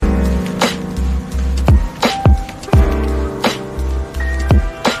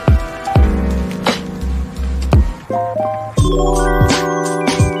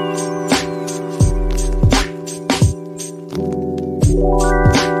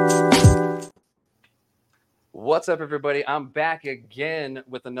What's up, everybody? I'm back again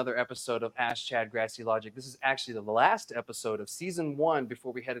with another episode of Ask Chad Grassy Logic. This is actually the last episode of season 1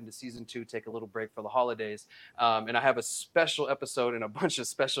 before we head into season 2, take a little break for the holidays. And I have a special episode and a bunch of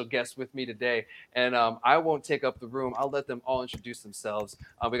special guests with me today. And I won't take up the room. I'll let them all introduce themselves.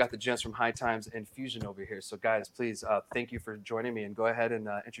 We got the gents from High Times and Fusion over here. So guys, please, thank you for joining me and go ahead and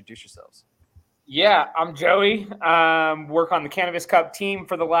introduce yourselves. Yeah, I'm Joey. Work on the Cannabis Cup team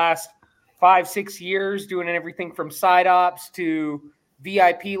for the last 5-6 years, doing everything from side ops to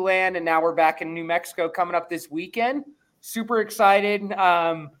VIP land, and now we're back in New Mexico coming up this weekend. Super excited.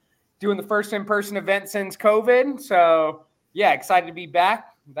 Doing the first in-person event since COVID. So, yeah, excited to be back.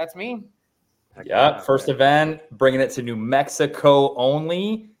 That's me. First event, bringing it to New Mexico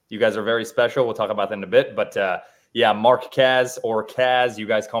only. You guys are very special. We'll talk about that in a bit. But, Mark Kaz or Kaz. You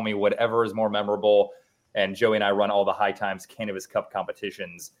guys call me whatever is more memorable. And Joey and I run all the High Times Cannabis Cup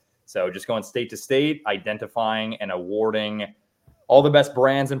competitions. So just going state to state, identifying and awarding all the best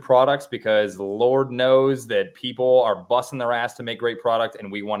brands and products, because Lord knows that people are busting their ass to make great product, and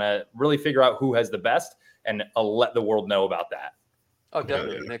we want to really figure out who has the best and let the world know about that. Oh,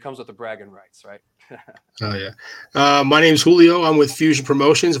 definitely. And it comes with the bragging rights, right? Oh, yeah. My name is Julio. I'm with Fusion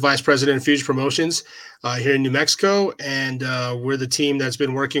Promotions, Vice President of Fusion Promotions here in New Mexico. And we're the team that's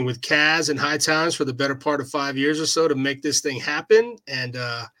been working with Kaz and High Times for the better part of 5 years or so to make this thing happen. And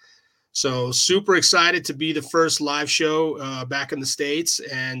so super excited to be the first live show back in the States,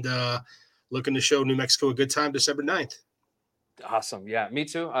 and looking to show New Mexico a good time December 9th. Awesome. Yeah, me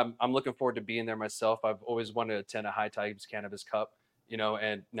too. I'm looking forward to being there myself. I've always wanted to attend a High Times Cannabis Cup,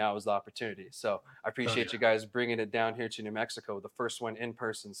 and now is the opportunity. So I appreciate you guys bringing it down here to New Mexico, the first one in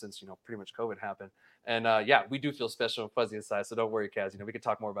person since, pretty much COVID happened. And we do feel special and fuzzy inside. So don't worry, Kaz. We can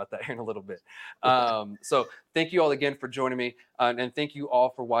talk more about that here in a little bit. So thank you all again for joining me. And thank you all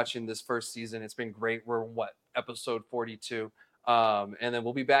for watching this first season. It's been great. We're episode 42. And then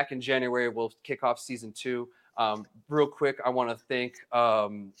we'll be back in January. We'll kick off season 2. Real quick, I want to thank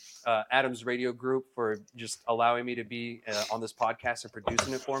Adams Radio Group for just allowing me to be on this podcast and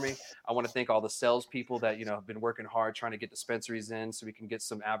producing it for me. I want to thank all the salespeople that have been working hard trying to get dispensaries in so we can get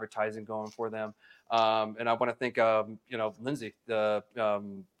some advertising going for them. And I want to thank Lindsay, the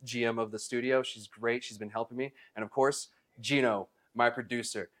GM of the studio. She's great. She's been helping me, and of course Gino, my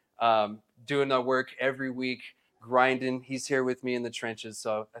producer, doing the work every week. Grinding. He's here with me in the trenches.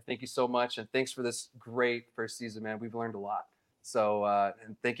 So I thank you so much. And thanks for this great first season, man. We've learned a lot. So,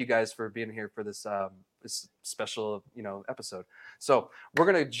 and thank you guys for being here for this, this special, episode. So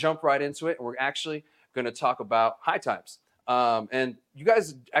we're going to jump right into it. And we're actually going to talk about High Times. And you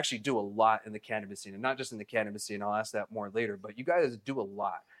guys actually do a lot in the cannabis scene, and not just in the cannabis scene. I'll ask that more later, but you guys do a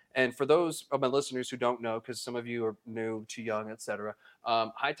lot. And for those of my listeners who don't know, because some of you are new, too young, etc.,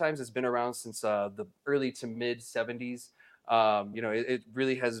 High Times has been around since the early to mid 70s. It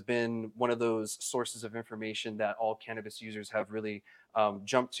really has been one of those sources of information that all cannabis users have really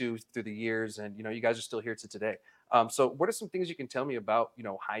jumped to through the years. And, you guys are still here to today. So what are some things you can tell me about,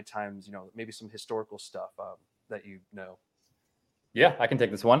 High Times, maybe some historical stuff that you know? Yeah, I can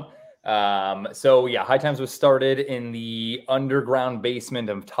take this one. High Times was started in the underground basement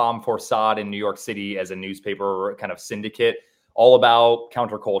of Tom Forsad in New York City as a newspaper kind of syndicate, all about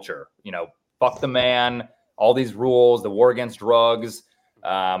counterculture. Fuck the man, all these rules, the war against drugs,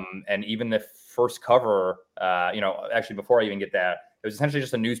 and even the first cover. Actually, before I even get that, it was essentially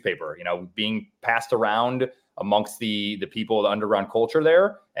just a newspaper, being passed around amongst the people of the underground culture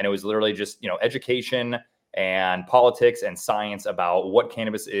there, and it was literally just education and politics and science about what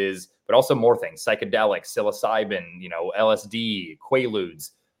cannabis is, but also more things, psychedelics, psilocybin, LSD, Quaaludes,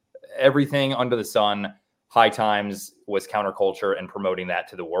 everything under the sun. High Times was counterculture and promoting that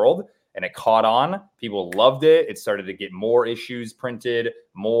to the world, and it caught on. People loved it. It started to get more issues printed,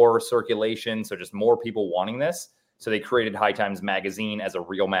 more circulation, so just more people wanting this. So they created High Times magazine as a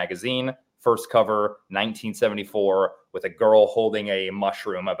real magazine. First cover, 1974, with a girl holding a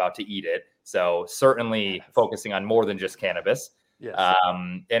mushroom about to eat it. So certainly focusing on more than just cannabis. Yes.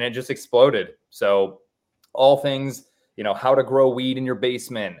 And it just exploded. So all things, how to grow weed in your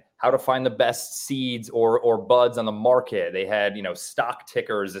basement, how to find the best seeds or buds on the market. They had, stock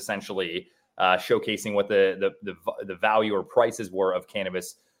tickers essentially showcasing what the value or prices were of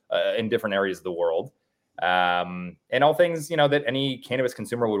cannabis in different areas of the world. And all things, that any cannabis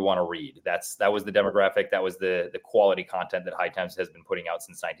consumer would want to read. That was the demographic. That was the quality content that High Times has been putting out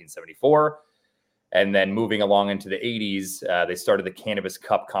since 1974. And then moving along into the 80s, they started the Cannabis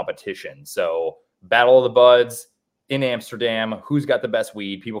Cup competition. So Battle of the Buds in Amsterdam, who's got the best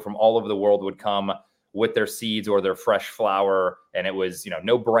weed? People from all over the world would come with their seeds or their fresh flower. And it was,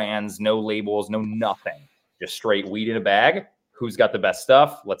 no brands, no labels, no nothing. just straight weed in a bag. Who's got the best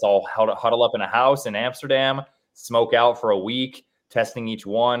stuff? Let's all huddle up in a house in Amsterdam, smoke out for a week, testing each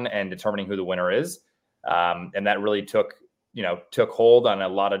one and determining who the winner is. And that really took hold on a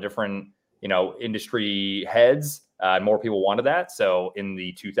lot of different, industry heads. More people wanted that. So in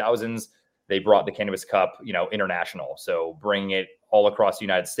the 2000s, they brought the Cannabis Cup, international. So bringing it all across the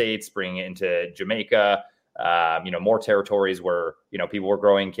United States, bringing it into Jamaica, more territories where, people were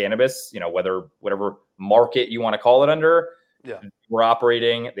growing cannabis, whatever market you want to call it under. Yeah. Were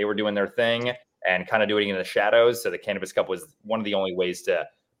operating, they were doing their thing and kind of doing it in the shadows. So the Cannabis Cup was one of the only ways to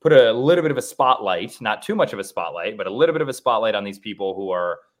put a little bit of a spotlight, not too much of a spotlight, but a little bit of a spotlight on these people who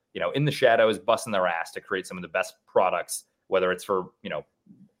are, in the shadows, busting their ass to create some of the best products, whether it's for,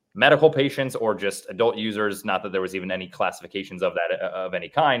 medical patients or just adult users. Not that there was even any classifications of that, of any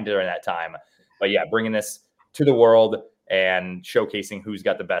kind during that time, but yeah, bringing this to the world and showcasing who's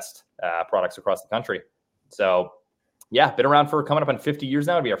got the best products across the country. So yeah, been around for coming up on 50 years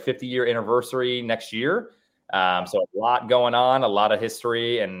now. It'll be our 50-year anniversary next year. So a lot going on, a lot of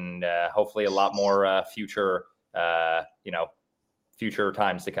history, and hopefully a lot more future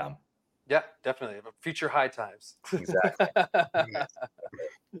times to come. Yeah, definitely. Future high times. Exactly.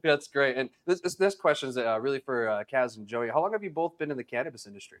 That's great. And this next question is really for Kaz and Joey. How long have you both been in the cannabis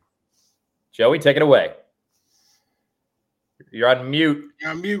industry? Joey, take it away. You're on mute.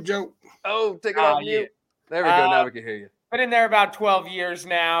 You're on mute, Joe. Oh, take it off mute. There we go. Now we can hear you. Been in there about 12 years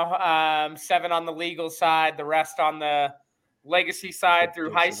now, 7 on the legal side, the rest on the legacy side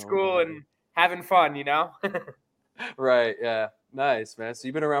through high school and having fun, Right. Yeah. Nice, man. So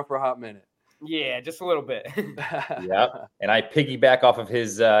you've been around for a hot minute. Yeah, just a little bit. Yeah. And I piggyback off of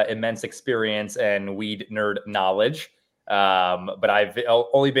his immense experience and weed nerd knowledge. But I've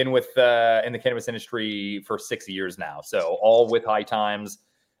only been in the cannabis industry for 6 years now. So all with High Times,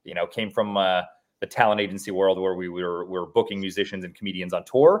 came from the talent agency world where we were booking musicians and comedians on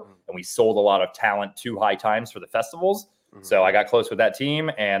tour, and we sold a lot of talent to High Times for the festivals. Mm-hmm. So I got close with that team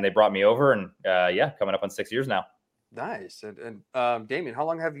and they brought me over, and coming up on 6 years now. Nice. And Damien, how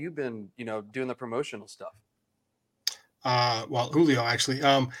long have you been, doing the promotional stuff? Well, Julio, actually.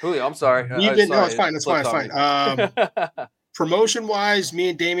 Julio, I'm sorry. No, it's fine. It's fine. Promotion wise, me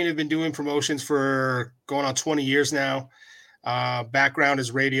and Damien have been doing promotions for going on 20 years now. Background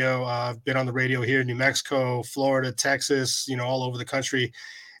is radio. I've been on the radio here in New Mexico, Florida, Texas, all over the country.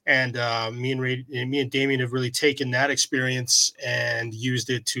 And me and Damien have really taken that experience and used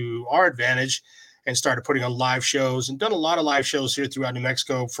it to our advantage and started putting on live shows and done a lot of live shows here throughout New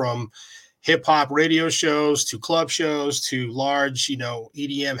Mexico, from hip hop radio shows to club shows to large,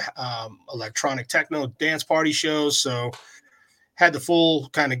 EDM, electronic techno dance party shows. So had the full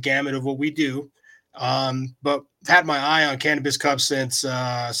kind of gamut of what we do. But had my eye on Cannabis Cup since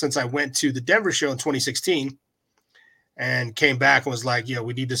I went to the Denver show in 2016 and came back and was like, yeah,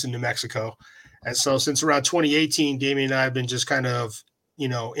 we need this in New Mexico. And so since around 2018, Damien and I have been just kind of,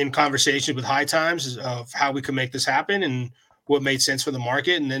 in conversation with High Times of how we could make this happen and what made sense for the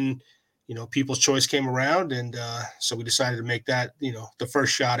market. And then, People's Choice came around. And so we decided to make that, the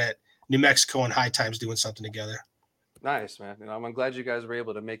first shot at New Mexico and High Times doing something together. Nice, man. I'm glad you guys were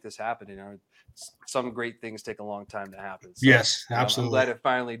able to make this happen. Some great things take a long time to happen. So, yes, absolutely. I'm glad it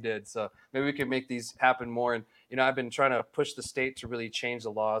finally did. So maybe we can make these happen more. And, I've been trying to push the state to really change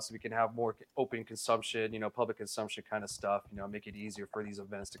the law so we can have more open consumption, public consumption kind of stuff, make it easier for these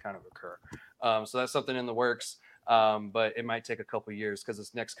events to kind of occur. So that's something in the works. But it might take a couple of years because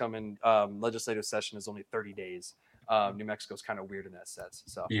this next coming legislative session is only 30 days. New Mexico's kind of weird in that sense.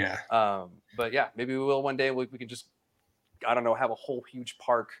 So, yeah. But yeah, maybe we will one day. We can just, I don't know, have a whole huge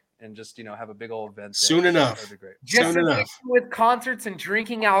park and just, have a big old event. Soon enough. That'd be great. Just with concerts and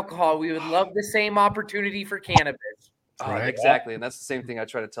drinking alcohol, we would love the same opportunity for cannabis. Right. Exactly. And that's the same thing I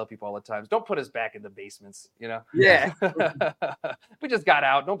try to tell people all the time. Don't put us back in the basements, Yeah. We just got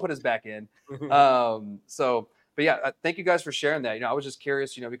out. Don't put us back in. But yeah, thank you guys for sharing that. I was just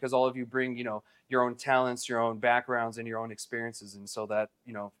curious, because all of you bring, your own talents, your own backgrounds, and your own experiences. And so that,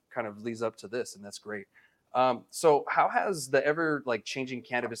 kind of leads up to this, and that's great. So how has the ever changing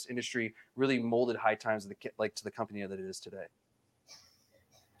cannabis industry really molded High Times to the company that it is today?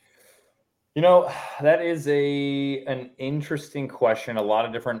 That is an interesting question. A lot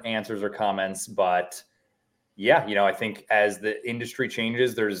of different answers or comments, but yeah, I think as the industry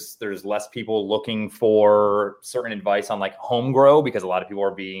changes, there's less people looking for certain advice on home grow, because a lot of people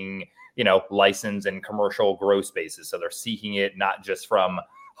are being, licensed in commercial grow spaces. So they're seeking it not just from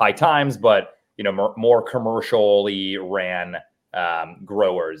High Times, but more commercially ran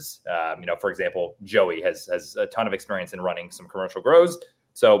growers. For example, Joey has a ton of experience in running some commercial grows.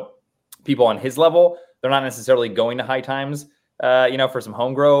 So people on his level, they're not necessarily going to High Times, for some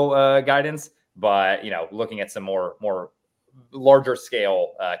home grow guidance, but, looking at some more larger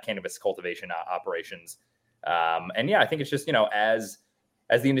scale cannabis cultivation operations. I think it's just, as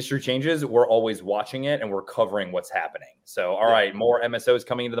the industry changes, we're always watching it and we're covering what's happening. So, all right, more MSOs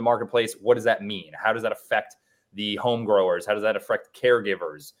coming into the marketplace. What does that mean? How does that affect the home growers? How does that affect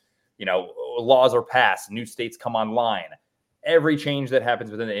caregivers? Laws are passed, new states come online. Every change that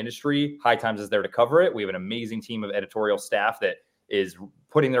happens within the industry, High Times is there to cover it. We have an amazing team of editorial staff that is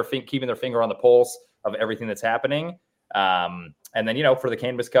keeping their finger on the pulse of everything that's happening. And then, for the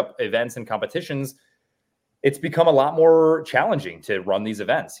Cannabis Cup events and competitions, it's become a lot more challenging to run these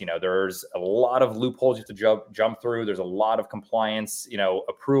events. There's a lot of loopholes you have to jump through. There's a lot of compliance,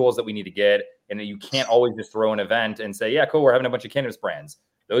 approvals that we need to get. And you can't always just throw an event and say, yeah, cool, we're having a bunch of cannabis brands.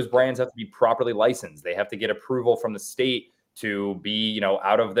 Those brands have to be properly licensed. They have to get approval from the state to be,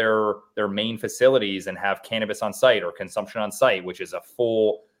 out of their main facilities and have cannabis on site or consumption on site, which is a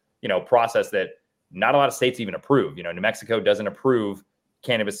full, process that not a lot of states even approve. New Mexico doesn't approve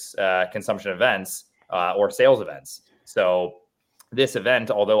cannabis consumption events or sales events. So this event,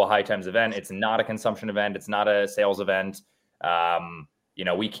 although a High Times event, it's not a consumption event. It's not a sales event.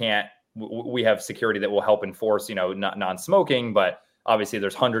 We have security that will help enforce, non-smoking, but obviously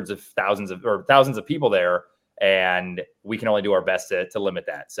there's thousands of people there, and we can only do our best to limit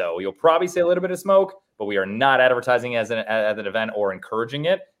that. So you'll probably see a little bit of smoke, but we are not advertising as an event or encouraging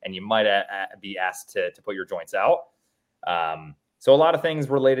it. And you might be asked to put your joints out. So a lot of things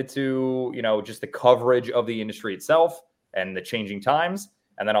related to, just the coverage of the industry itself and the changing times.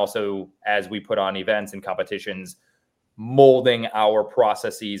 And then also, as we put on events and competitions, molding our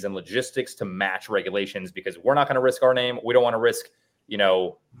processes and logistics to match regulations, because we're not going to risk our name. We don't want to risk,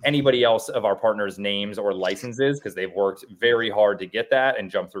 anybody else of our partners' names or licenses, because they've worked very hard to get that and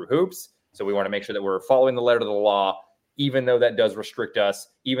jump through hoops. So we want to make sure that we're following the letter of the law, even though that does restrict us,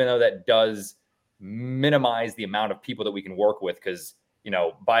 even though that does minimize the amount of people that we can work with. Because,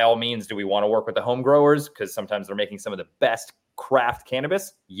 by all means, do we want to work with the home growers? Because sometimes they're making some of the best craft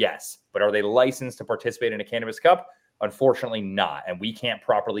cannabis. Yes. But are they licensed to participate in a Cannabis Cup? Unfortunately not. And we can't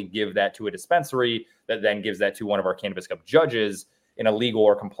properly give that to a dispensary that then gives that to one of our Cannabis Cup judges in a legal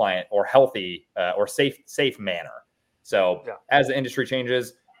or compliant or healthy or safe manner. So as the industry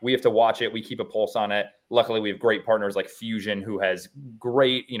changes, we have to watch it. We keep a pulse on it. Luckily, we have great partners like Fusion, who has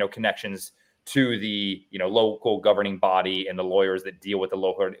great, connections to the, local governing body and the lawyers that deal with the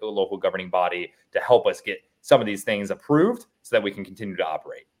local governing body to help us get some of these things approved so that we can continue to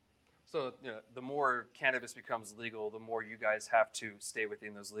operate. So, the more cannabis becomes legal, the more you guys have to stay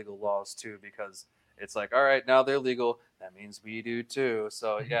within those legal laws too, because it's like, all right, now they're legal. That means we do too.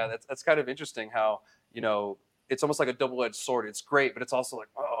 So yeah, that's kind of interesting how, it's almost like a double-edged sword. It's great, but it's also like,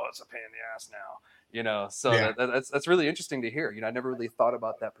 oh, it's a pain in the ass now, So yeah. That's really interesting to hear. I never really thought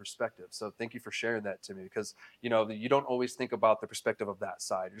about that perspective. So thank you for sharing that to me, because, you don't always think about the perspective of that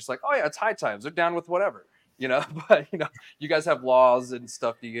side. You're just like, oh yeah, it's High Times. They're down with whatever. But you guys have laws and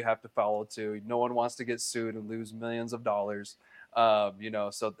stuff that you have to follow too. No one wants to get sued and lose millions of dollars.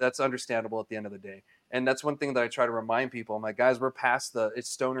 So that's understandable at the end of the day. And that's one thing that I try to remind people. I'm like, guys, we're past it's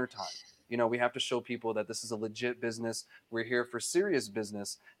stoner time. We have to show people that this is a legit business. We're here for serious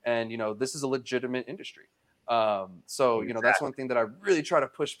business, and this is a legitimate industry. That's one thing that I really try to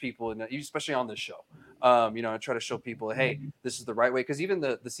push people, and especially on this show. I try to show people, hey, this is the right way. Because even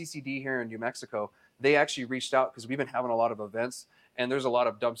the CCD here in New Mexico, they actually reached out, because we've been having a lot of events, and there's a lot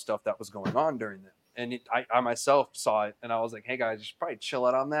of dumb stuff that was going on during them. And I myself saw it, and I was like, hey guys, you should probably chill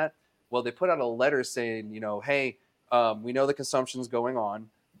out on that. Well, they put out a letter saying, hey, we know the consumption's going on.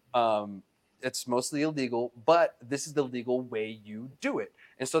 It's mostly illegal, but this is the legal way you do it.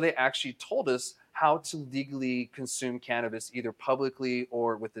 And so they actually told us how to legally consume cannabis, either publicly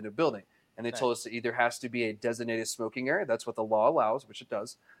or within a building. And they told us it either has to be a designated smoking area. That's what the law allows, which it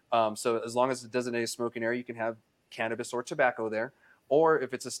does. So as long as it's a designated smoking area, you can have cannabis or tobacco there. Or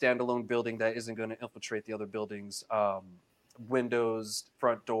if it's a standalone building that isn't going to infiltrate the other buildings, windows,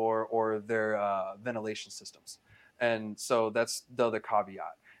 front door, or their ventilation systems. And so that's the other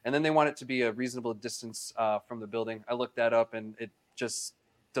caveat. And then they want it to be a reasonable distance from the building. I looked that up, and it just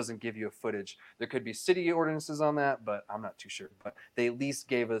doesn't give you a footage. There could be city ordinances on that, but I'm not too sure. But they at least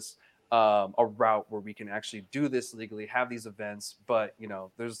gave us a route where we can actually do this legally, have these events. But,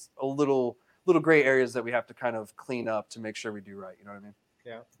 there's a little gray areas that we have to kind of clean up to make sure we do right. You know what I mean?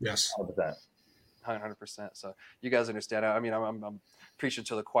 Yeah. Yes. 100%. 100%. So you guys understand. I mean, I'm preaching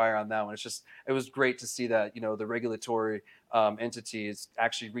to the choir on that one. It was great to see that, the regulatory entity is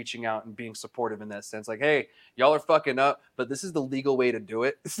actually reaching out and being supportive in that sense. Like, hey, y'all are fucking up, but this is the legal way to do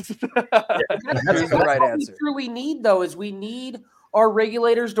it. Here's the right answer. What we truly need, though, is we need our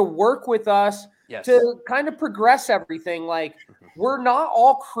regulators to work with us Yes. to kind of progress everything. Like, we're not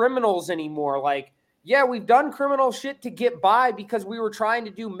all criminals anymore. Like, yeah, we've done criminal shit to get by because we were trying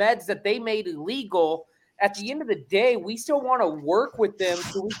to do meds that they made illegal. At the end of the day, we still want to work with them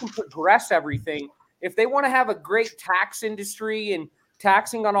so we can progress everything. If they want to have a great tax industry and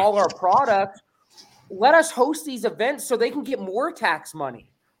taxing on all our products, let us host these events so they can get more tax money.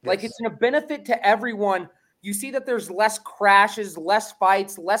 Yes. Like, it's a benefit to everyone. You see that there's less crashes, less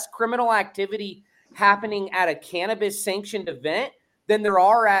fights, less criminal activity happening at a cannabis sanctioned event than there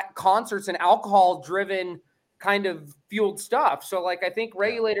are at concerts and alcohol driven kind of fueled stuff. So like, I think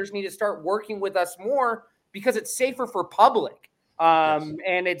regulators need to start working with us more because it's safer for public.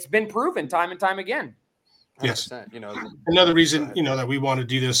 And it's been proven time and time again. Yes. Another reason, that we want to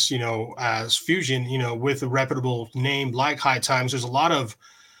do this, as Fusion, with a reputable name like High Times, there's a lot of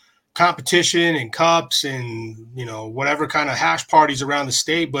competition and cups and, whatever kind of hash parties around the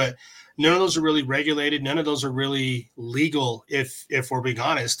state, but none of those are really regulated. None of those are really legal, if we're being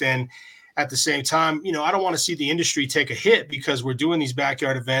honest. And at the same time, I don't want to see the industry take a hit because we're doing these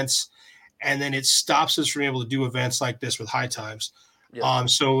backyard events and then it stops us from able to do events like this with High Times. Yeah.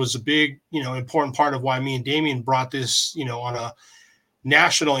 So it was a big, important part of why me and Damien brought this, on a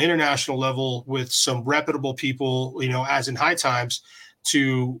national, international level with some reputable people, as in High Times,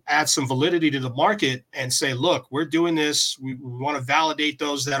 to add some validity to the market and say, look, we're doing this. We want to validate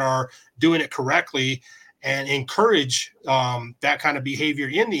those that are doing it correctly and encourage that kind of behavior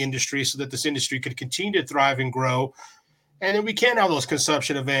in the industry so that this industry could continue to thrive and grow. And then we can have those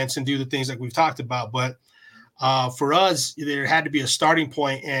consumption events and do the things like we've talked about. But for us, there had to be a starting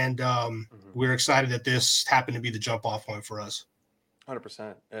point, and we're excited that this happened to be the jump off point for us.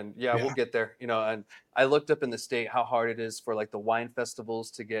 100%. And we'll get there, and I looked up in the state how hard it is for like the wine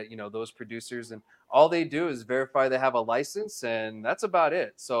festivals to get, those producers, and all they do is verify they have a license, and that's about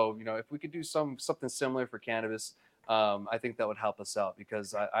it. So, if we could do something similar for cannabis, I think that would help us out,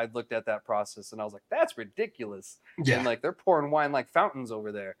 because I looked at that process and I was like, that's ridiculous. Yeah. And like, they're pouring wine like fountains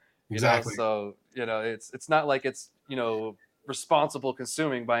over there. Exactly. So, it's not like it's, responsible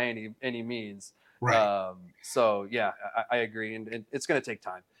consuming by any means. Right. So yeah, I agree. And it's going to take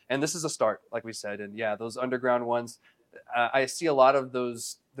time. And this is a start, like we said. And those underground ones, I see a lot of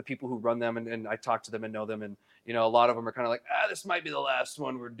the people who run them, and I talk to them and know them. And, a lot of them are kind of like, this might be the last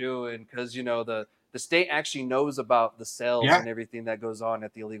one we're doing. Cause the state actually knows about the sales and everything that goes on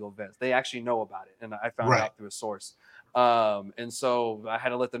at the illegal events. They actually know about it. And I found out through a source. And so I had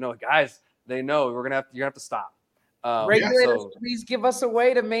to let them know, guys, they know you're going to have to stop. Regulators, please give us a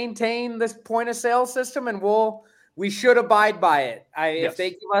way to maintain this point of sale system, and we should abide by it. If they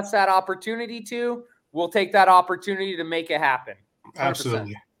give us that opportunity we'll take that opportunity to make it happen. 100%.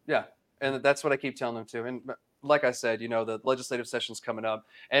 Absolutely. Yeah. And that's what I keep telling them too. And like I said, the legislative session's coming up,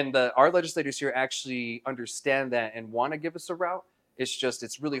 and our legislators here actually understand that and want to give us a route.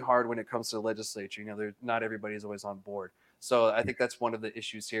 It's really hard when it comes to the legislature. Not everybody is always on board. So I think that's one of the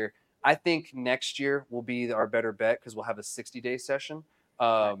issues here. I think next year will be our better bet because we'll have a 60-day session.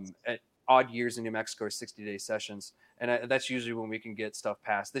 At odd years in New Mexico are 60-day sessions. And that's usually when we can get stuff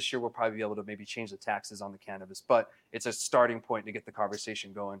passed. This year, we'll probably be able to maybe change the taxes on the cannabis. But it's a starting point to get the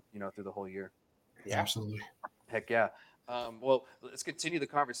conversation going, through the whole year. Yeah, absolutely. Heck yeah. Well, let's continue the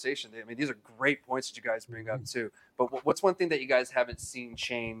conversation. I mean, these are great points that you guys bring up too. But what's one thing that you guys haven't seen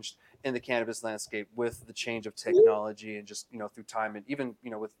changed in the cannabis landscape with the change of technology and just, through time, and even,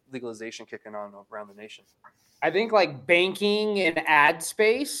 with legalization kicking on around the nation? I think like banking and ad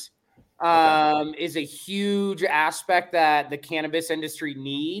space is a huge aspect that the cannabis industry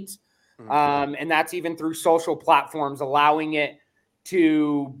needs. And that's even through social platforms, allowing it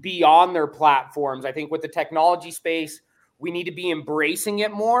to be on their platforms. I think with the technology space, we need to be embracing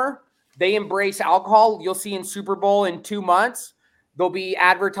it more. They embrace alcohol. You'll see in Super Bowl in 2 months, they'll be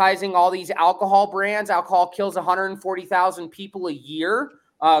advertising all these alcohol brands. Alcohol kills 140,000 people a year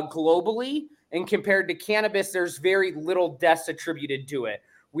globally. And compared to cannabis, there's very little deaths attributed to it.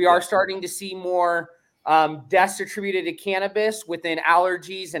 We are starting to see more deaths attributed to cannabis within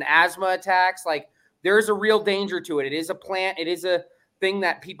allergies and asthma attacks. Like, there's a real danger to it. It is a plant. It is a thing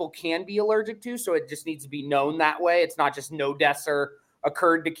that people can be allergic to. So it just needs to be known that way. It's not just no deaths are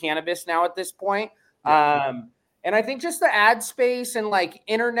occurred to cannabis now at this point. And I think just the ad space and like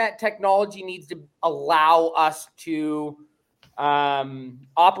internet technology needs to allow us to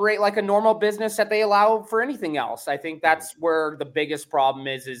operate like a normal business that they allow for anything else. I think that's where the biggest problem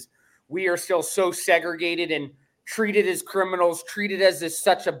is we are still so segregated and treated as criminals, treated as this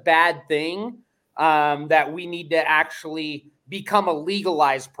such a bad thing that we need to actually become a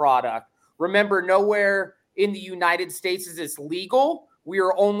legalized product. Remember, nowhere in the United States is this legal. We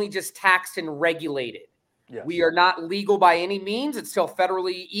are only just taxed and regulated. Yes. We are not legal by any means. It's still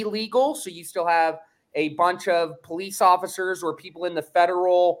federally illegal. So you still have a bunch of police officers or people in the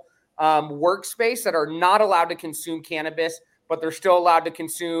federal workspace that are not allowed to consume cannabis, but they're still allowed to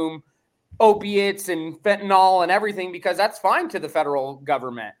consume opiates and fentanyl and everything because that's fine to the federal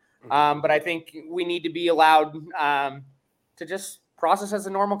government. But I think we need to be allowed to just process as a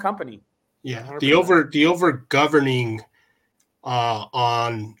normal company. Yeah, 100%. the over governing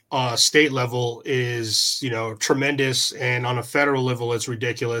on state level is, you know, tremendous, and on a federal level it's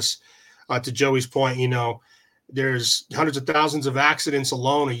ridiculous. To Joey's point, you know, there's hundreds of thousands of accidents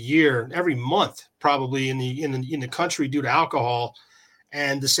alone a year, every month, probably in the country due to alcohol,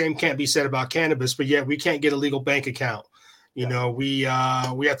 and the same can't be said about cannabis. But yet we can't get a legal bank account. You know, we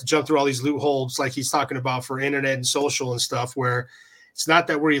have to jump through all these loopholes, like he's talking about, for internet and social and stuff, where it's not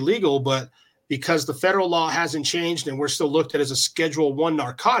that we're illegal, but because the federal law hasn't changed and we're still looked at as a Schedule I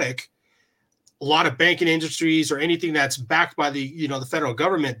narcotic, a lot of banking industries or anything that's backed by the federal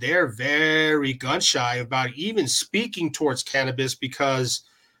government, they're very gun shy about even speaking towards cannabis because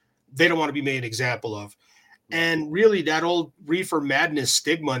they don't want to be made an example of. And really, that old reefer madness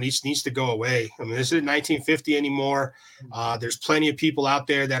stigma needs to go away. I mean, this isn't 1950 anymore. There's plenty of people out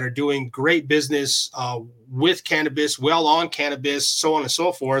there that are doing great business with cannabis, well on cannabis, so on and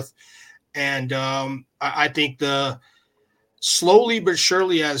so forth. And I think slowly but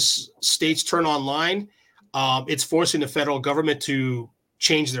surely, as states turn online, it's forcing the federal government to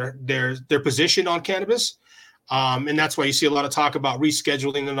change their position on cannabis. And that's why you see a lot of talk about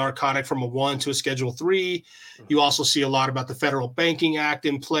rescheduling the narcotic from a 1 to a Schedule III. You also see a lot about the Federal Banking Act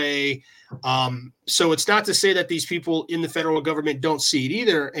in play. So it's not to say that these people in the federal government don't see it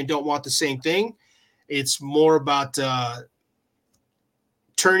either and don't want the same thing. It's more about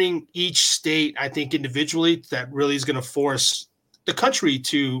turning each state, I think, individually, that really is going to force the country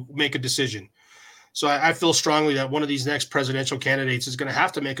to make a decision. So I feel strongly that one of these next presidential candidates is going to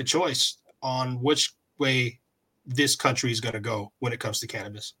have to make a choice on which way this country is going to go when it comes to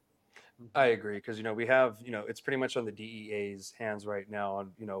cannabis. I agree, because, you know, we have, you know, it's pretty much on the DEA's hands right now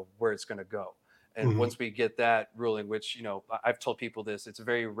on, you know, where it's going to go. And once we get that ruling, which, you know, I've told people this, it's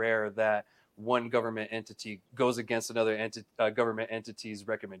very rare that one government entity goes against another government entity's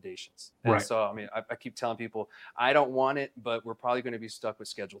recommendations. And right. So, I mean, I keep telling people, I don't want it, but we're probably going to be stuck with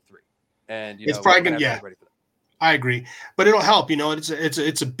Schedule III. And, you know, it's probably going to, yeah, ready for that. I agree, but it'll help. You know,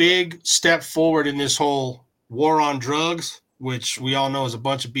 it's a big step forward in this whole war on drugs, which we all know is a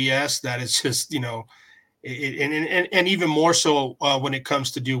bunch of BS. That it's just, you know, and even more so when it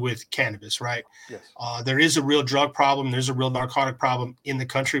comes to do with cannabis, right? Yes. There is a real drug problem. There's a real narcotic problem in the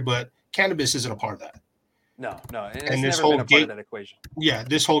country, but cannabis isn't a part of that. No, and this never whole been a part of that equation. Yeah,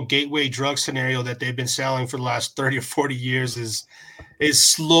 this whole gateway drug scenario that they've been selling for the last 30 or 40 years is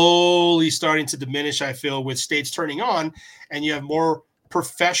slowly starting to diminish, I feel, with states turning on, and you have more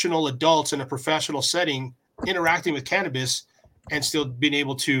professional adults in a professional setting interacting with cannabis and still being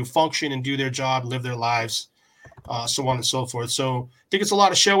able to function and do their job, live their lives, so on and so forth. So I think it's a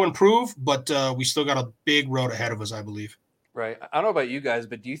lot of show and prove, but we still got a big road ahead of us, I believe. Right. I don't know about you guys,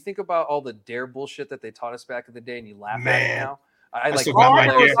 but do you think about all the dare bullshit that they taught us back in the day and you laugh at it now? I like still got my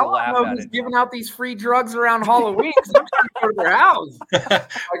dare. Who's giving out these free drugs around Halloween because I'm trying to go to their house.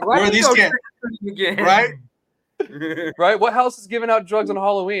 Like, where are these kids? Again. Right? Right? What house is giving out drugs on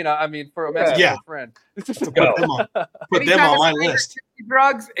Halloween? I mean, for a Mexican friend. Put them on my list.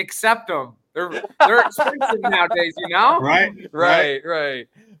 Drugs, accept them. They're expensive nowadays, you know? Right.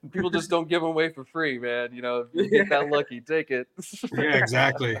 People just don't give them away for free, man. You know, if you get that lucky, take it. Yeah,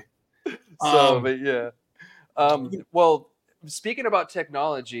 exactly. But yeah. Well, speaking about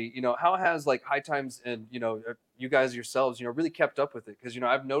technology, you know, how has like High Times and, you know, you guys yourselves, you know, really kept up with it? Because, you know,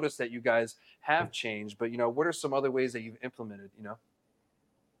 I've noticed that you guys have changed, but, you know, what are some other ways that you've implemented, you know?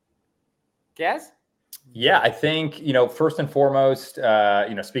 Guess? Yeah, I think, you know, first and foremost, you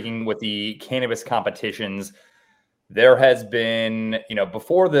know, speaking with the cannabis competitions, there has been, you know,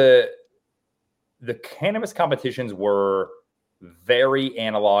 before the cannabis competitions were very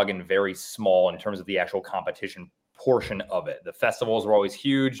analog and very small in terms of the actual competition portion of it. The festivals were always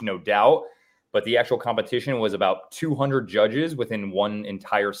huge, no doubt, but the actual competition was about 200 judges within one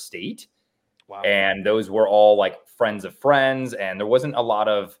entire state. Wow. And those were all like friends of friends, and there wasn't a lot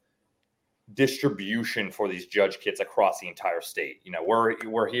of distribution for these judge kits across the entire state. You know,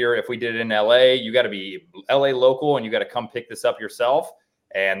 we're here. If we did it in LA, you got to be LA local and you got to come pick this up yourself.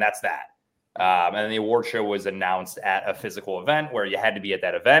 And that's that. And then the award show was announced at a physical event where you had to be at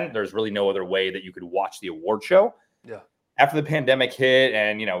that event. There's really no other way that you could watch the award show. Yeah. After the pandemic hit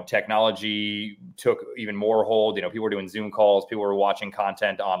and, you know, technology took even more hold, you know, people were doing Zoom calls, people were watching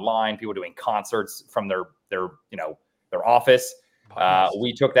content online, people were doing concerts from their office.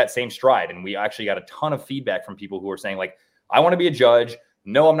 We took that same stride, and we actually got a ton of feedback from people who were saying, like, I want to be a judge.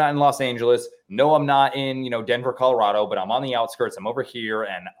 No, I'm not in Los Angeles. No, I'm not in, you know, Denver, Colorado, but I'm on the outskirts. I'm over here,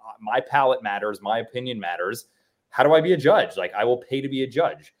 and my palate matters. My opinion matters. How do I be a judge? Like, I will pay to be a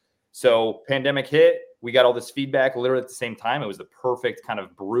judge. So pandemic hit. We got all this feedback literally at the same time. It was the perfect kind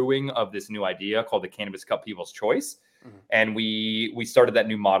of brewing of this new idea called the Cannabis Cup People's Choice. Mm-hmm. And we started that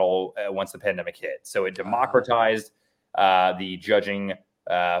new model once the pandemic hit. So it democratized the judging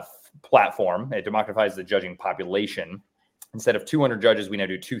platform. It democratized the judging population. Instead of 200 judges, we now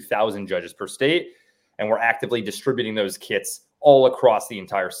do 2,000 judges per state. And we're actively distributing those kits all across the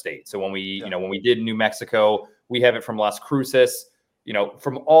entire state. So when we did New Mexico, we have it from Las Cruces, you know,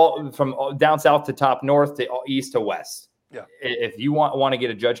 from down south to top north to east to west. Yeah. If you want to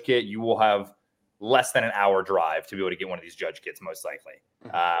get a judge kit, you will have less than an hour drive to be able to get one of these judge kits, most likely.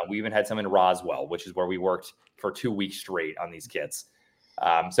 Mm-hmm. We even had some in Roswell, which is where we worked for 2 weeks straight on these kits.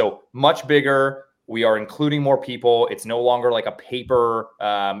 So much bigger. We are including more people. It's no longer like a paper,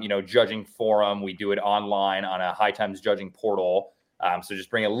 judging forum. We do it online on a High Times judging portal. So just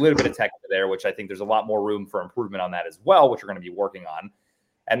bring a little bit of tech there, which I think there's a lot more room for improvement on that as well, which we're going to be working on.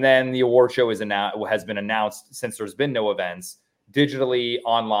 And then the award show has been announced since there's been no events digitally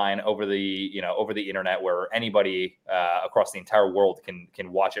online over the internet, where anybody across the entire world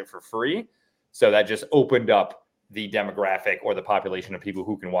can watch it for free. So that just opened up the demographic or the population of people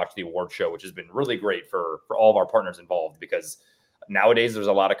who can watch the award show, which has been really great for all of our partners involved, because nowadays there's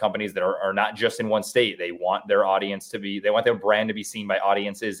a lot of companies that are not just in one state. They want their brand to be seen by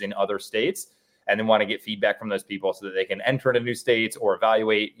audiences in other states, and then want to get feedback from those people so that they can enter into new states or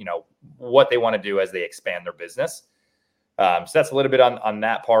evaluate, you know, what they want to do as they expand their business. So that's a little bit on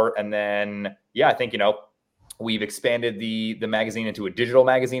that part. And then, I think, you know, we've expanded the magazine into a digital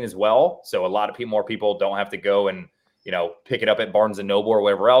magazine as well. So a lot of more people don't have to go and, you know, pick it up at Barnes & Noble or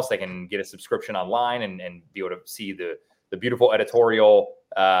wherever else. They can get a subscription online and be able to see the beautiful editorial,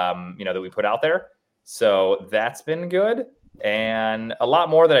 that we put out there. So that's been good. And a lot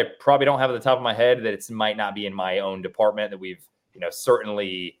more that I probably don't have at the top of my head, that it might not be in my own department, that we've, you know,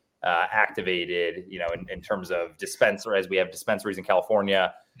 certainly activated, you know, in terms of dispenser, as we have dispensaries in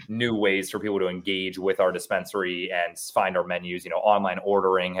California, new ways for people to engage with our dispensary and find our menus. You know, online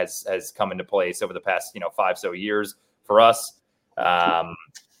ordering has come into place over the past, 5 so years for us.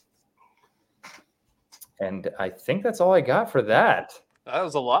 And I think that's all I got for that. That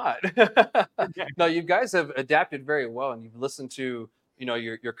was a lot. No, you guys have adapted very well, and you've listened to,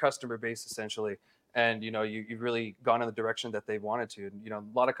 your customer base essentially. And, you've really gone in the direction that they wanted to. And, a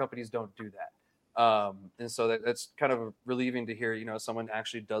lot of companies don't do that. And so that's kind of relieving to hear, someone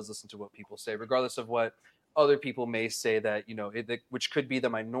actually does listen to what people say, regardless of what other people may say that, which could be the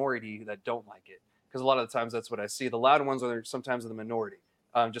minority that don't like it. Because a lot of the times that's what I see. The loud ones are sometimes the minority,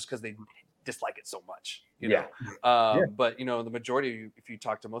 just because they dislike it so much. But, the majority, if you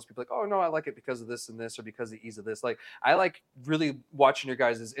talk to most people, like, oh, no, I like it because of this and this, or because of the ease of this. Like, I like really watching your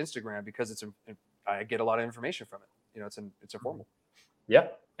guys' Instagram because I get a lot of information from it. It's informal. Yeah.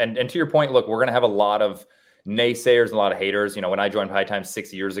 And to your point, look, we're going to have a lot of naysayers and a lot of haters. When I joined High Times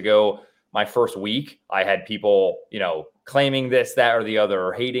 6 years ago, my first week, I had people, claiming this, that, or the other,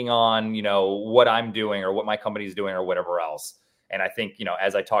 or hating on, what I'm doing or what my company's doing or whatever else. And I think,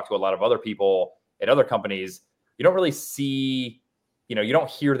 as I talk to a lot of other people at other companies, you don't really see, you don't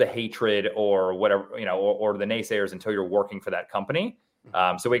hear the hatred or whatever, or the naysayers until you're working for that company.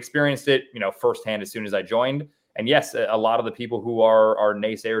 So we experienced it, firsthand as soon as I joined. And yes, a lot of the people who are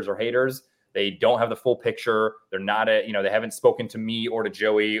naysayers or haters, they don't have the full picture. They're not they haven't spoken to me or to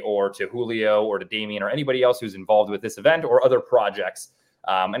Joey or to Julio or to Damien or anybody else who's involved with this event or other projects.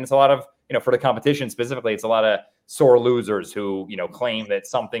 And it's a lot of, for the competition specifically, it's a lot of sore losers who, claim that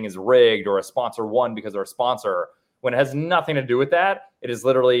something is rigged or a sponsor won because they're a sponsor, when it has nothing to do with that. It is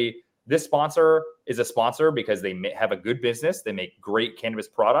literally, this sponsor is a sponsor because they have a good business. They make great cannabis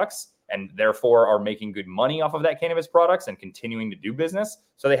products and therefore are making good money off of that cannabis products and continuing to do business.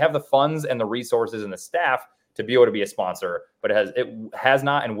 So they have the funds and the resources and the staff to be able to be a sponsor, but it has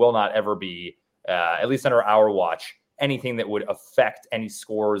not and will not ever be, at least under our watch, anything that would affect any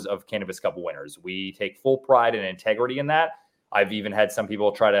scores of Cannabis Cup winners. We take full pride and integrity in that. I've even had some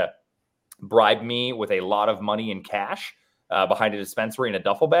people try to, bribed me with a lot of money in cash behind a dispensary in a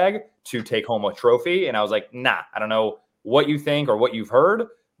duffel bag to take home a trophy. And I was like, nah, I don't know what you think or what you've heard,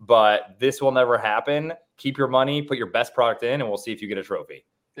 but this will never happen. Keep your money, put your best product in, and we'll see if you get a trophy.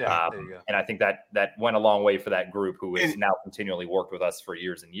 Yeah, there you go. And I think that went a long way for that group who has now continually worked with us for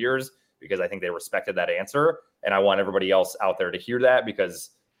years and years, because I think they respected that answer. And I want everybody else out there to hear that,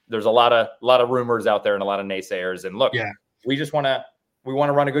 because there's a lot of rumors out there and a lot of naysayers. And look, we just want to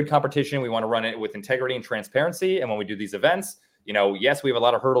run a good competition. We want to run it with integrity and transparency. And when we do these events, yes, we have a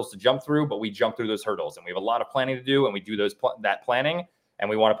lot of hurdles to jump through, but we jump through those hurdles, and we have a lot of planning to do, and we do that planning. And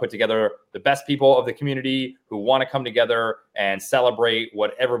we want to put together the best people of the community who want to come together and celebrate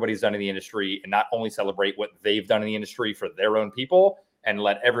what everybody's done in the industry, and not only celebrate what they've done in the industry for their own people, and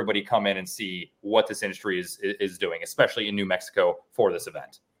let everybody come in and see what this industry is doing, especially in New Mexico for this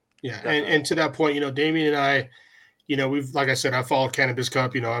event. Yeah. And to that point, Damien and I, like I said, I followed Cannabis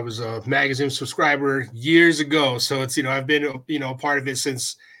Cup. I was a magazine subscriber years ago. So it's, I've been, a part of it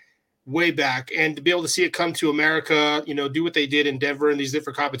since way back, and to be able to see it come to America, do what they did in Denver and these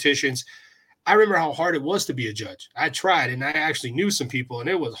different competitions. I remember how hard it was to be a judge. I tried, and I actually knew some people, and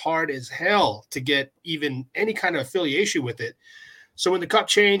it was hard as hell to get even any kind of affiliation with it. So when the cup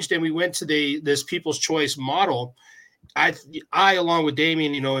changed and we went to this People's Choice model, I along with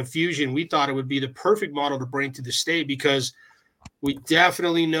Damien, in Fusion, we thought it would be the perfect model to bring to the state, because we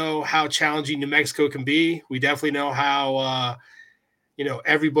definitely know how challenging New Mexico can be. We definitely know how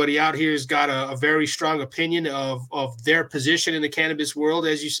everybody out here has got a very strong opinion of their position in the cannabis world,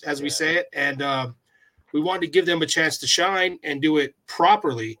 as we say it. And we wanted to give them a chance to shine and do it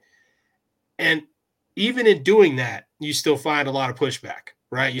properly. And even in doing that, you still find a lot of pushback,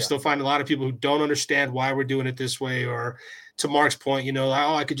 right? You still find a lot of people who don't understand why we're doing it this way, or to Mark's point,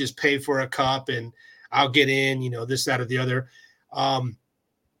 I could just pay for a cup and I'll get in, this, that, or the other.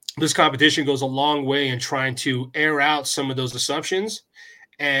 This competition goes a long way in trying to air out some of those assumptions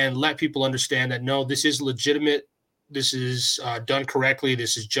and let people understand that, no, this is legitimate. This is done correctly.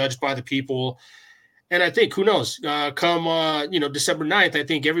 This is judged by the people. And I think, who knows, come December 9th, I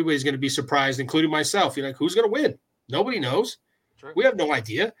think everybody's going to be surprised, including myself. You're like, who's going to win? Nobody knows. True. We have no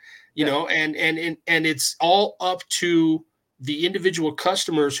idea, and it's all up to the individual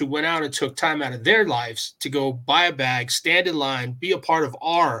customers who went out and took time out of their lives to go buy a bag, stand in line, be a part of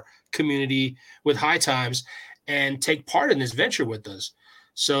our community with High Times, and take part in this venture with us.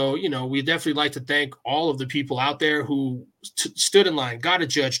 So, we definitely like to thank all of the people out there who stood in line, got a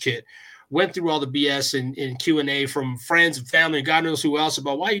judge kit, went through all the BS and Q&A from friends and family, and God knows who else,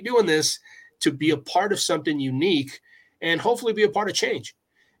 about why you're doing this, to be a part of something unique and hopefully be a part of change.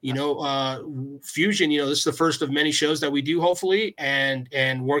 Fusion, this is the first of many shows that we do, hopefully, and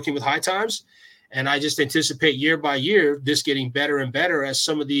working with High Times. And I just anticipate year by year, this getting better and better as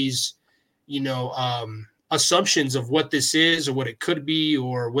some of these, assumptions of what this is or what it could be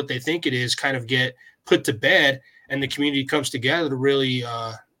or what they think it is kind of get put to bed, and the community comes together to really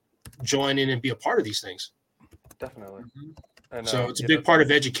join in and be a part of these things. Definitely. And, so it's a big part of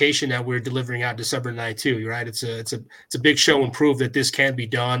education that we're delivering out December 9th too, right? It's a big show and prove that this can be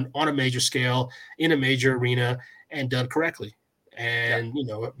done on a major scale in a major arena and done correctly, and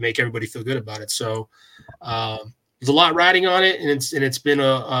make everybody feel good about it. So there's a lot riding on it, and it's been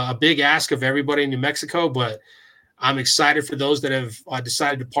a big ask of everybody in New Mexico, but I'm excited for those that have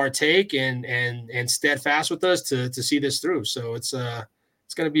decided to partake and steadfast with us to see this through. So it's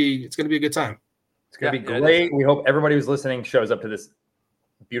gonna be a good time. It's going to be great. We hope everybody who's listening shows up to this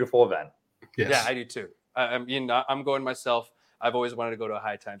beautiful event. Yes. Yeah, I do too. I'm going myself. I've always wanted to go to a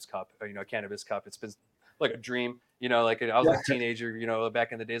High Times Cup, a Cannabis Cup. It's been like a dream, like I was a teenager,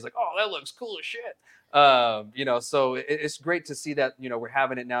 back in the days, like, oh, that looks cool as shit. So it's great to see that, we're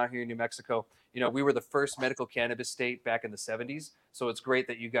having it now here in New Mexico. We were the first medical cannabis state back in the 70s. So it's great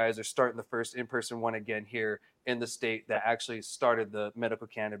that you guys are starting the first in-person one again here in the state that actually started the medical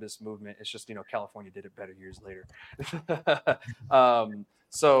cannabis movement. It's just, California did it better years later.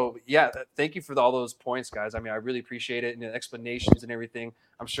 So yeah, thank you for all those points, guys. I mean, I really appreciate it, and the explanations and everything.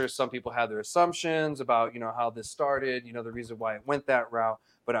 I'm sure some people have their assumptions about, how this started, the reason why it went that route.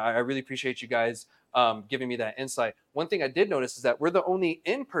 But I really appreciate you guys giving me that insight. One thing I did notice is that we're the only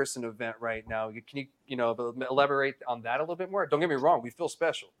in-person event right now. Can you, elaborate on that a little bit more? Don't get me wrong, we feel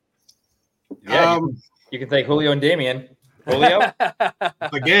special. Yeah, you can thank Julio and Damien. Julio,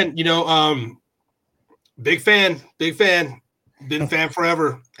 again, big fan, been a fan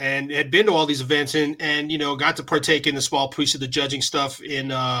forever, and had been to all these events, and got to partake in the small piece of the judging stuff in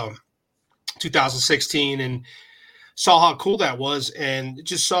 2016, and saw how cool that was, and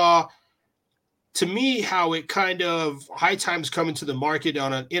just saw to me, how it kind of High Times coming to the market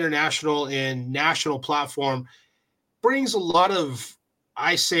on an international and national platform brings a lot of,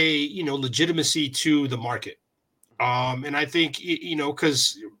 I say, legitimacy to the market. And I think,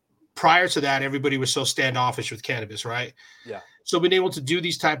 because prior to that, everybody was so standoffish with cannabis, right? Yeah. So being able to do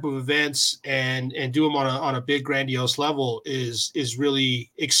these type of events and do them on a big grandiose level is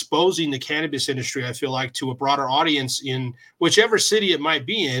really exposing the cannabis industry, I feel like, to a broader audience in whichever city it might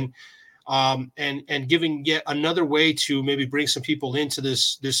be in, and giving yet another way to maybe bring some people into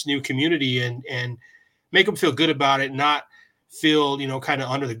this new community and make them feel good about it, not feel kind of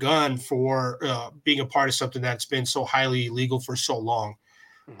under the gun for being a part of something that's been so highly illegal for so long.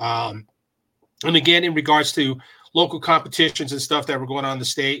 And again, in regards to local competitions and stuff that were going on in the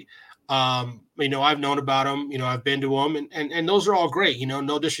state, I've known about them, I've been to them, and those are all great,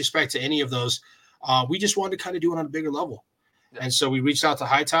 no disrespect to any of those. We just wanted to kind of do it on a bigger level. Yeah. And so we reached out to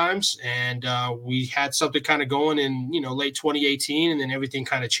High Times, and we had something kind of going in, late 2018, and then everything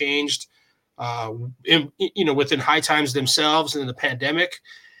kind of changed, within High Times themselves and in the pandemic.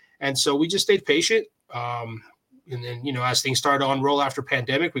 And so we just stayed patient. And then, as things started to unroll after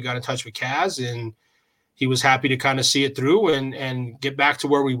pandemic, we got in touch with Kaz, and he was happy to kind of see it through and get back to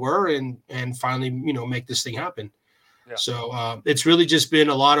where we were and finally, make this thing happen. Yeah. So it's really just been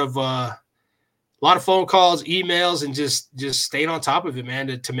a lot of phone calls, emails, and just staying on top of it,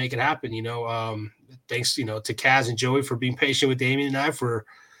 man, to make it happen. Thanks, to Kaz and Joey for being patient with Damien and I for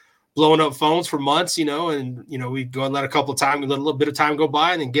blowing up phones for months, and, we'd go and let a little bit of time go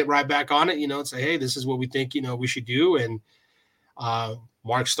by and then get right back on it, and say, hey, this is what we think, we should do. And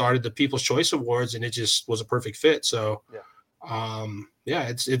Mark started the People's Choice Awards, and it just was a perfect fit. So,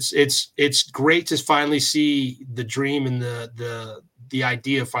 it's great to finally see the dream and the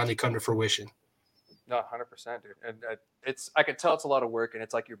idea finally come to fruition. No, 100%, dude. And I can tell it's a lot of work, and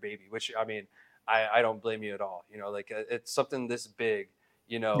it's like your baby, which, I mean, I don't blame you at all. It's something this big,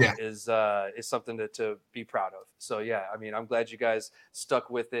 is something to be proud of. So, yeah, I mean, I'm glad you guys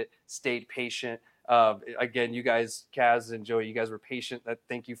stuck with it, stayed patient. Again, you guys, Kaz and Joey, you guys were patient.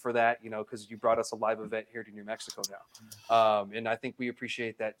 Thank you for that, because you brought us a live event here to New Mexico now. And I think we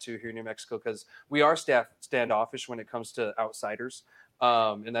appreciate that too here in New Mexico, because we are standoffish when it comes to outsiders.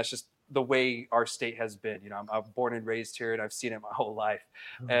 And that's just the way our state has been. I'm born and raised here, and I've seen it my whole life.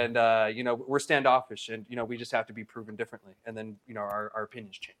 And, we're standoffish, and, we just have to be proven differently. And then, our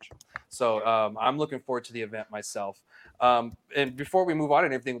opinions change. So I'm looking forward to the event myself. And before we move on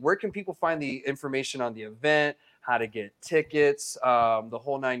and everything, where can people find the information on the event, how to get tickets, the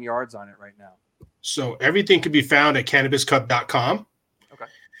whole 9 yards on it right now? So everything can be found at cannabiscup.com. Okay.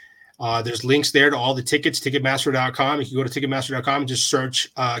 There's links there to all the tickets, Ticketmaster.com. You can go to Ticketmaster.com and just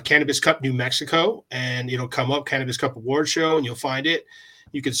search Cannabis Cup New Mexico, and it'll come up, Cannabis Cup Award Show, and you'll find it.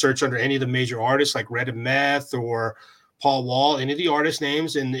 You can search under any of the major artists like Red and Meth or Paul Wall, any of the artist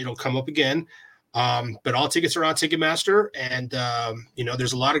names, and it'll come up again. But all tickets are on Ticketmaster, and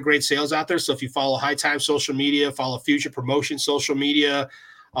there's a lot of great sales out there. So if you follow High Times social media, follow Future Promotion social media,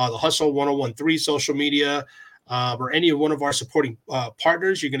 the Hustle 1013 social media, or any of one of our supporting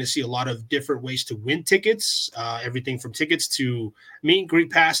partners, you're going to see a lot of different ways to win tickets, everything from tickets to meet and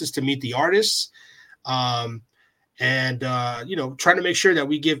greet passes to meet the artists. And trying to make sure that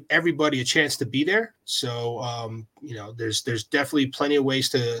we give everybody a chance to be there. So, there's definitely plenty of ways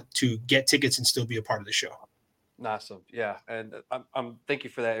to get tickets and still be a part of the show. Awesome. Yeah. And I'm thank you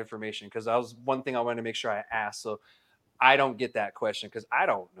for that information, because that was one thing I wanted to make sure I asked. So I don't get that question because I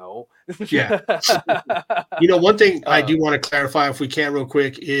don't know. Yeah. One thing I do want to clarify, if we can real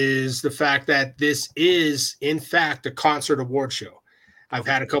quick, is the fact that this is, in fact, a concert award show. I've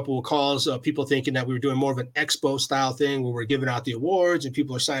had a couple of calls of people thinking that we were doing more of an expo style thing where we're giving out the awards and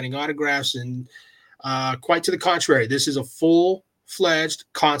people are signing autographs, and quite to the contrary. This is a full-fledged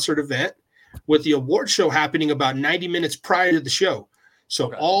concert event with the award show happening about 90 minutes prior to the show.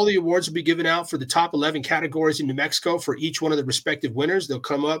 So all the awards will be given out for the top 11 categories in New Mexico for each one of the respective winners. They'll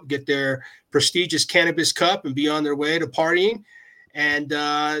come up, get their prestigious cannabis cup, and be on their way to partying. And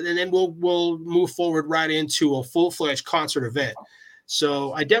then we'll move forward right into a full-fledged concert event.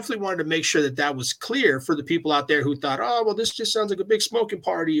 So I definitely wanted to make sure that was clear for the people out there who thought, oh, well, this just sounds like a big smoking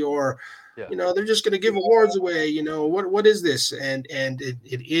party, or, they're just going to give awards away. What is this? And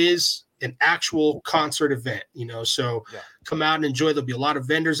it is an actual concert event, so come out and enjoy. There'll be a lot of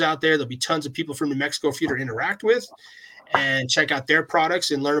vendors out there. There'll be tons of people from New Mexico for you to interact with and check out their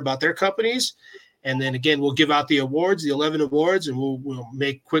products and learn about their companies. And then again, we'll give out the awards, the 11 awards, and we'll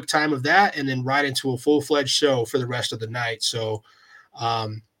make quick time of that, and then right into a full-fledged show for the rest of the night. So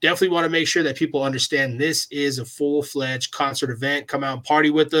definitely want to make sure that people understand this is a full-fledged concert event. Come out and party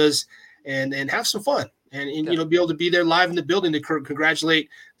with us, and have some fun and be able to be there live in the building to congratulate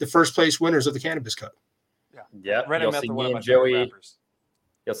the first place winners of the Cannabis Cup. Yeah. Red You'll and Meth see are one me of my and favorite Joey. rappers.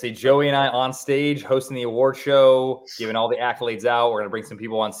 You'll see Joey and I on stage hosting the award show, giving all the accolades out. We're going to bring some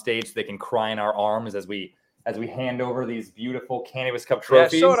people on stage so they can cry in our arms as we hand over these beautiful Cannabis Cup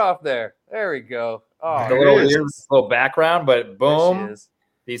trophies. Yeah, show it off there. There we go. Oh, a little weird, little background, but boom.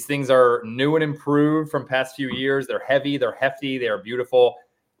 These things are new and improved from past few years. They're heavy, they're hefty, they are beautiful.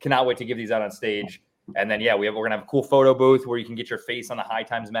 Cannot wait to give these out on stage. And then, we're going to have a cool photo booth where you can get your face on the High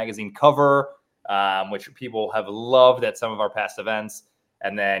Times magazine cover, which people have loved at some of our past events.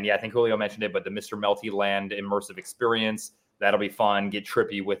 And then, I think Julio mentioned it, but the Mr. Melty Land immersive experience, that'll be fun. Get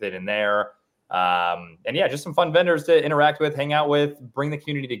trippy with it in there. And just some fun vendors to interact with, hang out with, bring the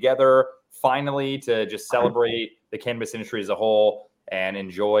community together, finally, to just celebrate the cannabis industry as a whole and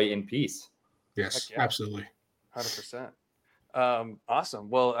enjoy in peace. Yes, absolutely. 100%. Awesome.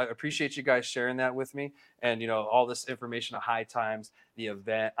 Well, I appreciate you guys sharing that with me and, all this information of High Times, the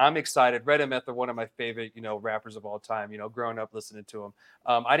event. I'm excited. Red and Meth are one of my favorite, rappers of all time, growing up listening to him.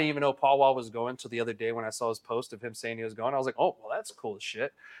 I didn't even know Paul Wall was going till the other day when I saw his post of him saying he was going. I was like, oh, well, that's cool as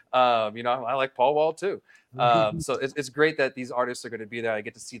shit. I like Paul Wall too. So it's great that these artists are going to be there. I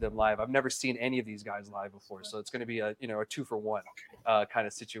get to see them live. I've never seen any of these guys live before. So it's going to be a 2-for-1 kind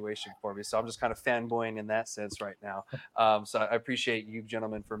of situation for me. So I'm just kind of fanboying in that sense right now. So I appreciate you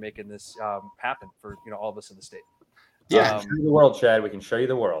gentlemen for making this happen for, all of us in the state. Yeah, show you the world, Chad. We can show you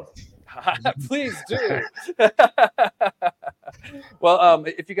the world. Please do. Well,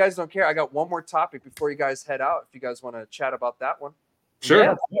 if you guys don't care, I got one more topic before you guys head out. If you guys want to chat about that one. Sure.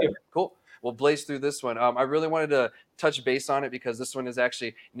 Yeah, cool. We'll blaze through this one. I really wanted to touch base on it because this one is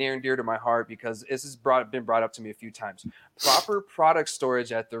actually near and dear to my heart because this has been brought up to me a few times. Proper product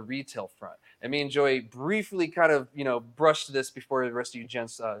storage at the retail front. And me and Joey briefly kind of, brushed this before the rest of you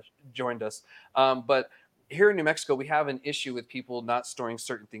gents joined us. But here in New Mexico, we have an issue with people not storing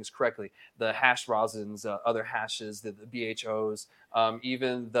certain things correctly. The hash rosins, other hashes, the BHOs,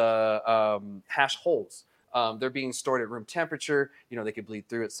 even the hash holes. They're being stored at room temperature. They could bleed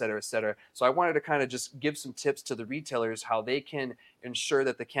through, et cetera, et cetera. So I wanted to kind of just give some tips to the retailers how they can ensure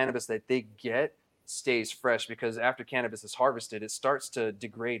that the cannabis that they get stays fresh because after cannabis is harvested, it starts to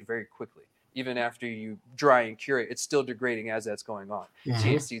degrade very quickly. Even after you dry and cure it, it's still degrading as that's going on. Mm-hmm.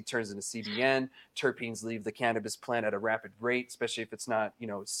 THC turns into CBN. Terpenes leave the cannabis plant at a rapid rate, especially if it's not,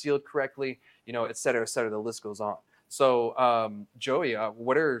 sealed correctly, et cetera, et cetera. The list goes on. So, Joey,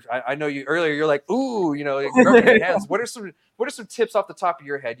 I know you earlier, you're like, ooh, rubbing your hands. What are some tips off the top of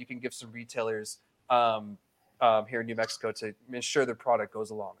your head you can give some retailers here in New Mexico to ensure their product goes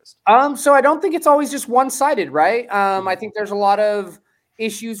the longest? So I don't think it's always just one-sided, right? I think there's a lot of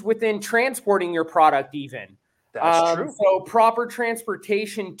issues within transporting your product even. That's true. So proper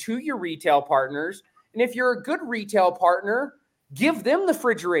transportation to your retail partners. And if you're a good retail partner, give them the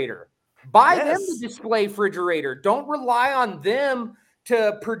refrigerator. Buy them the display refrigerator. Don't rely on them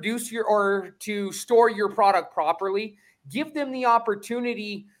to produce or to store your product properly. Give them the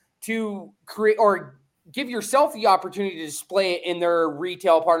opportunity to create or give yourself the opportunity to display it in their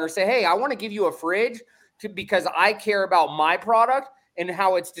retail partner. Say, hey, I want to give you a fridge because I care about my product and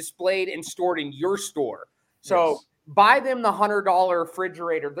how it's displayed and stored in your store. So buy them the $100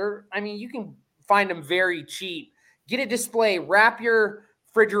 refrigerator. You can find them very cheap. Get a display, wrap your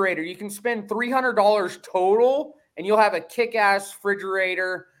refrigerator. You can spend $300 total and you'll have a kick-ass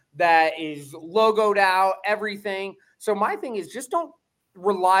refrigerator that is logoed out, everything. So my thing is just don't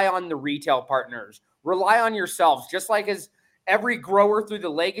rely on the retail partners. Rely on yourselves. Just like as every grower through the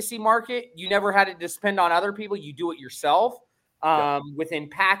legacy market, you never had to depend on other people. You do it yourself. Within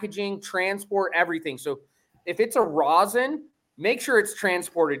packaging, transport, everything. So if it's a rosin, make sure it's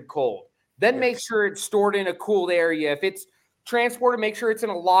transported cold. Then make sure it's stored in a cooled area. If it's transported, make sure it's in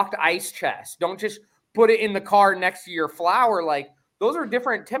a locked ice chest. Don't just put it in the car next to your flower. Like those are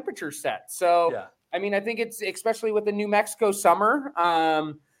different temperature sets. So, I think it's especially with the New Mexico summer,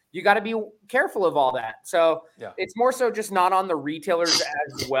 you got to be careful of all that. So it's more so just not on the retailers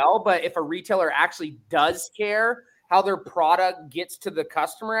as well. But if a retailer actually does care how their product gets to the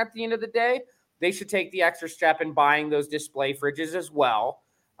customer at the end of the day, they should take the extra step in buying those display fridges as well.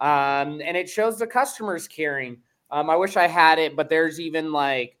 And it shows the customers caring. I wish I had it, but there's even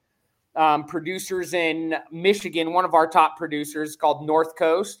producers in Michigan, one of our top producers called North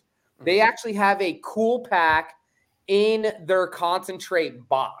Coast. They actually have a cool pack in their concentrate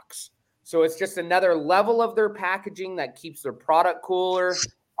box. So it's just another level of their packaging that keeps their product cooler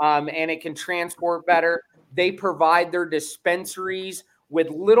and it can transport better. They provide their dispensaries with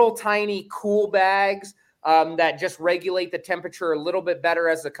little tiny cool bags that just regulate the temperature a little bit better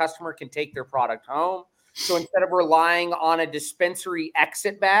as the customer can take their product home. So instead of relying on a dispensary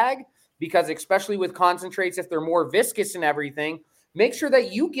exit bag, because especially with concentrates, if they're more viscous and everything, make sure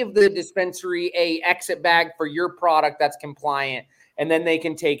that you give the dispensary a exit bag for your product that's compliant, and then they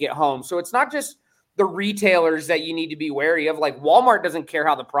can take it home. So it's not just the retailers that you need to be wary of. Like Walmart doesn't care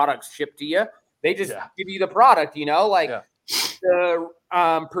how the product's shipped to you. They just give you the product, the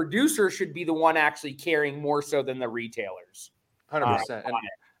producer should be the one actually caring more so than the retailers. 100%. And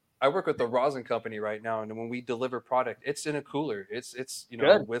I work with the rosin company right now, and when we deliver product, it's in a cooler. It's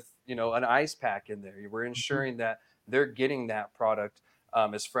with an ice pack in there. We're ensuring that they're getting that product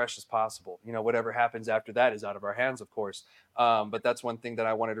as fresh as possible. Whatever happens after that is out of our hands, of course. But that's one thing that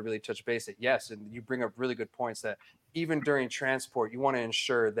I wanted to really touch base at. Yes, and you bring up really good points that even during transport, you want to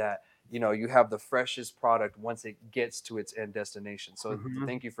ensure that you have the freshest product once it gets to its end destination. So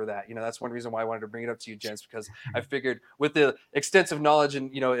thank you for that. That's one reason why I wanted to bring it up to you, gents, because I figured with the extensive knowledge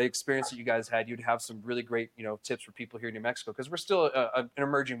and, experience that you guys had, you'd have some really great, tips for people here in New Mexico, because we're still an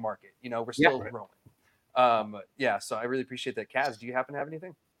emerging market. We're still growing. So I really appreciate that. Kaz, do you happen to have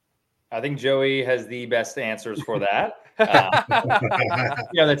anything? I think Joey has the best answers for that.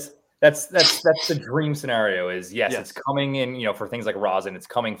 That's the dream scenario is yes, it's coming in, for things like rosin, it's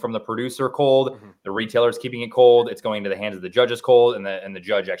coming from the producer cold, the retailer's keeping it cold, it's going to the hands of the judges cold, and the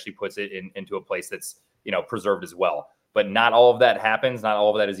judge actually puts it into a place that's, preserved as well. But not all of that happens. Not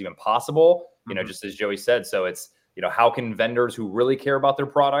all of that is even possible, just as Joey said. So it's, how can vendors who really care about their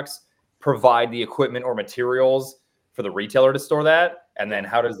products provide the equipment or materials for the retailer to store that? And then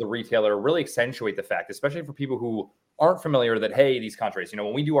how does the retailer really accentuate the fact, especially for people who aren't familiar, that, hey, these concentrates,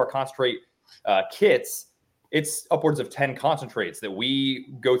 when we do our concentrate kits, it's upwards of 10 concentrates that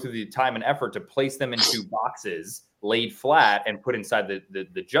we go through the time and effort to place them into boxes laid flat and put inside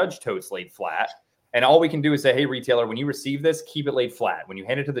the judge totes laid flat. And all we can do is say, hey, retailer, when you receive this, keep it laid flat. When you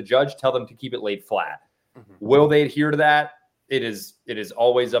hand it to the judge, tell them to keep it laid flat. Will they adhere to that? It is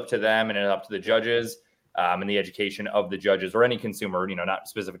always up to them and up to the judges and the education of the judges or any consumer, not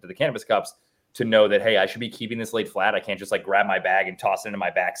specific to the cannabis cups, to know that, hey, I should be keeping this laid flat. I can't just grab my bag and toss it into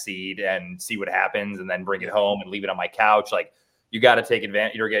my back seat and see what happens and then bring it home and leave it on my couch. You got to take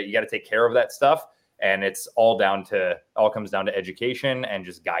advantage. You got to take care of that stuff. And it's all comes down to education and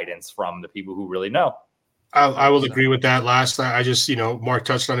just guidance from the people who really know. I will agree with that last. I just, Mark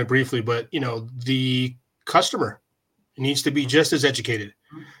touched on it briefly, but, the customer needs to be just as educated,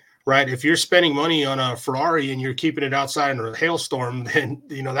 right? If you're spending money on a Ferrari and you're keeping it outside in a hailstorm, then,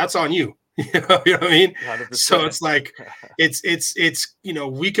 that's on you. You know what I mean? 100%. So it's it's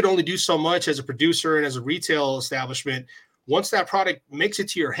we could only do so much as a producer and as a retail establishment. Once that product makes it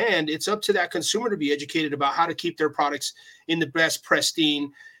to your hand, it's up to that consumer to be educated about how to keep their products in the best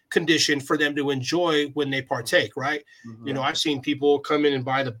pristine condition for them to enjoy when they partake, right? I've seen people come in and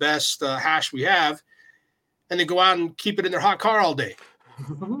buy the best hash we have, and they go out and keep it in their hot car all day.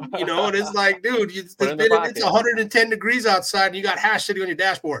 And it's like, dude, it's 110 degrees outside and you got hash sitting on your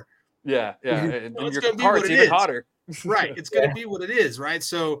dashboard. Yeah. And it's your going to be car, what it's it even is. hotter. Right. It's going to be what it is, right?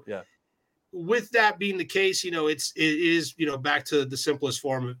 So with that being the case, it is, back to the simplest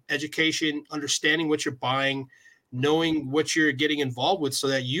form of education, understanding what you're buying, knowing what you're getting involved with so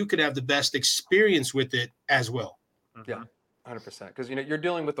that you can have the best experience with it as well. Yeah. 100%, because you're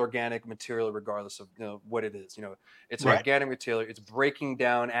dealing with organic material regardless of what it is. It's an organic material. It's breaking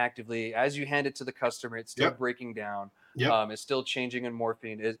down actively as you hand it to the customer. It's still breaking down. It's still changing and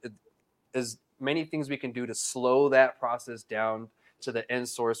morphing. As many things we can do to slow that process down to the end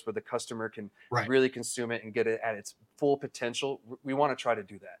source where the customer can really consume it and get it at its full potential. We want to try to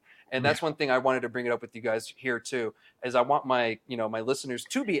do that. And that's one thing I wanted to bring it up with you guys here too, is I want my listeners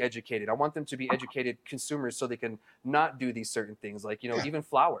to be educated. I want them to be educated consumers so they can not do these certain things like, even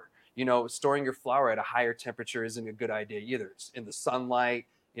flour, storing your flour at a higher temperature isn't a good idea either. It's in the sunlight,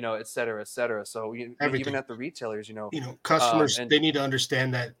 et cetera, et cetera. So even at the retailers, customers, they need to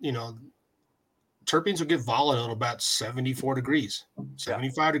understand that, terpenes will get volatile at about 74 degrees,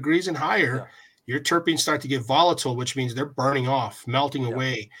 75 degrees and higher. Your terpenes start to get volatile, which means they're burning off, melting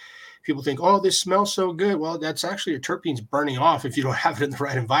away. People think, oh, this smells so good. Well, that's actually your terpenes burning off if you don't have it in the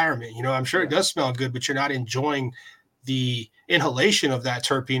right environment. I'm sure it does smell good, but you're not enjoying the inhalation of that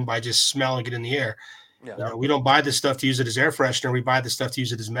terpene by just smelling it in the air. We don't buy this stuff to use it as air freshener. We buy this stuff to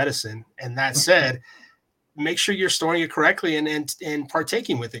use it as medicine. And that said, make sure you're storing it correctly and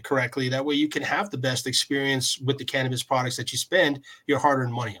partaking with it correctly. That way you can have the best experience with the cannabis products that you spend your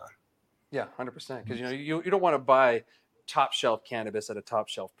hard-earned money on. Yeah, 100%. Because you don't want to buy top shelf cannabis at a top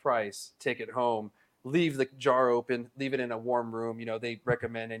shelf price, take it home, leave the jar open, leave it in a warm room. They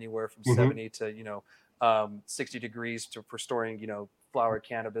recommend anywhere from 70 to 60 degrees for storing, flower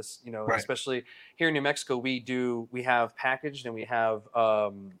cannabis, Right. especially here in New Mexico, we have packaged and we have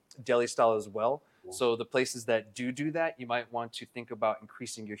deli style as well. So the places that do that, you might want to think about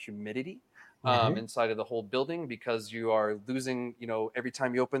increasing your humidity inside of the whole building, because you are losing, every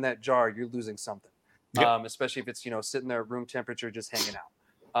time you open that jar, you're losing something. Yep. Especially if it's, sitting there at room temperature, just hanging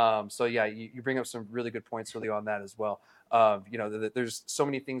out. So yeah, you bring up some really good points, really, on that as well. There's so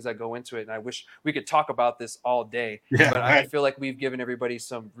many things that go into it, and I wish we could talk about this all day. Yeah, but right. I feel like we've given everybody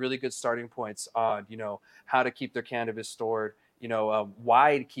some really good starting points on, how to keep their cannabis stored,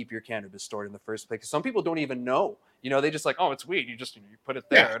 why to keep your cannabis stored in the first place. 'Cause some people don't even know. They just like, oh, it's weed. You just you put it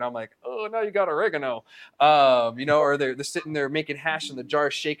there, and I'm like, oh, now you got oregano, or they're sitting there making hash in the jar,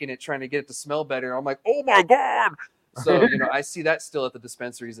 shaking it, trying to get it to smell better. I'm like, oh my god. So I see that still at the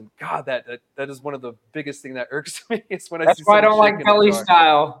dispensaries, and God, that is one of the biggest thing that irks me. Is when That's I see why I don't somebody like shaking a deli jar.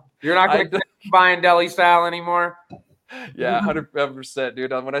 style. You're not going to keep buying deli style anymore. Yeah, 100%,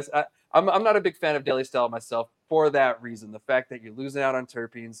 dude. I'm not a big fan of deli style myself for that reason. The fact that you're losing out on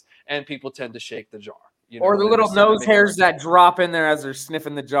terpenes, and people tend to shake the jar. Or the and little they're sitting there nose making hairs that drop in there as they're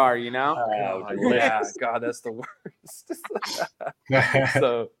sniffing the jar, God, yeah, God, that's the worst.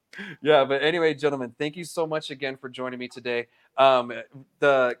 So, yeah, but anyway, gentlemen, thank you so much again for joining me today.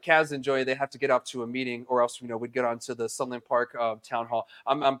 The Cavs and Joey, they have to get off to a meeting, or else we'd get on to the Sunland Park town hall.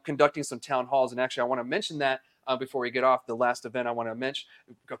 I'm conducting some town halls, and actually I want to mention that before we get off. The last event I want to mention,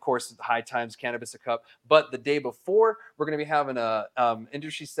 of course, the High Times Cannabis a Cup, but the day before, we're going to be having a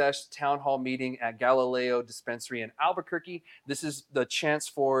industry sesh town hall meeting at Galileo Dispensary in Albuquerque. This is the chance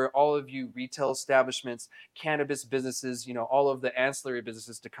for all of you retail establishments, cannabis businesses, all of the ancillary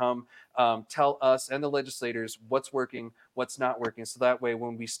businesses to come tell us and the legislators what's working, what's not working. So that way,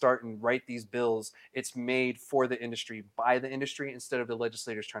 when we start and write these bills, it's made for the industry, by the industry, instead of the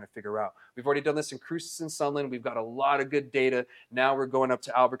legislators trying to figure out. We've already done this in Cruces and Sunland. We've got a lot of good data. Now we're going up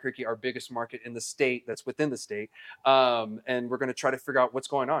to Albuquerque, our biggest market in the state, that's within the state. And we're going to try to figure out what's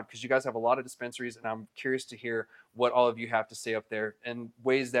going on, because you guys have a lot of dispensaries, and I'm curious to hear what all of you have to say up there and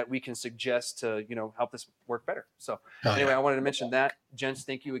ways that we can suggest to, help this work better. So anyway, I wanted to mention that. Gents,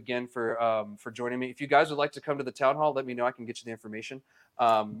 thank you again for joining me. If you guys would like to come to the town hall, let me know. I can get you the information.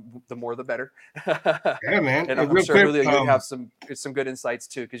 The more, the better. Yeah, man. And I'm sure Julio, you'd have some good insights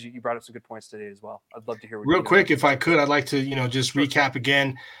too, because you brought up some good points today as well. I'd love to hear what real quick, if I could, I'd like to, just recap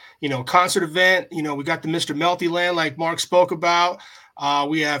again, concert event, we got the Mr. Melty Land, like Mark spoke about.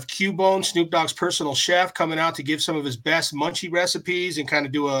 We have Q-Bone, Snoop Dogg's personal chef, coming out to give some of his best munchie recipes and kind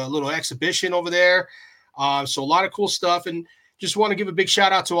of do a little exhibition over there. So a lot of cool stuff. And just want to give a big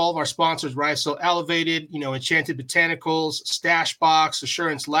shout out to all of our sponsors, right? So Elevated, Enchanted Botanicals, Stash Box,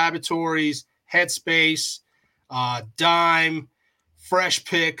 Assurance Laboratories, Headspace, Dime, Fresh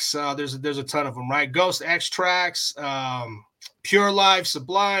Picks. There's a ton of them, right? Ghost Extracts, Pure Life,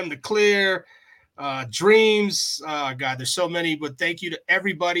 Sublime, The Clear, Dreams. God, there's so many, but thank you to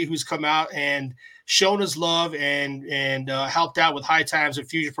everybody who's come out and shown us love and helped out with High Times and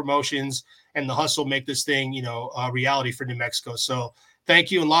Fusion Promotions and the hustle, make this thing, a reality for New Mexico. So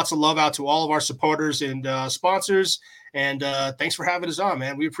thank you, and lots of love out to all of our supporters and sponsors. And thanks for having us on,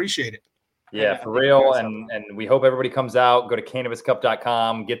 man. We appreciate it. Yeah, for real. And we hope everybody comes out. Go to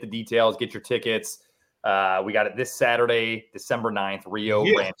cannabiscup.com, get the details, get your tickets. We got it this Saturday, December 9th, Rio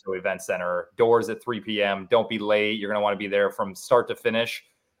Rancho Event Center. Doors at 3 p.m. Don't be late. You're going to want to be there from start to finish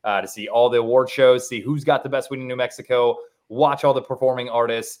to see all the award shows, see who's got the best weed in New Mexico, watch all the performing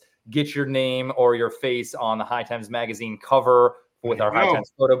artists, get your name or your face on the High Times magazine cover with our High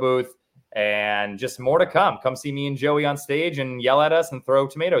Times photo booth, and just more to come. Come see me and Joey on stage and yell at us and throw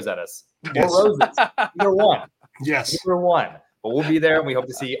tomatoes at us. Yes. Or roses. Either one. Yes. Either one. But we'll be there, and we hope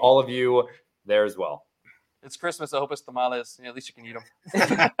to see all of you there as well. It's Christmas. I hope it's tamales. At least you can eat them.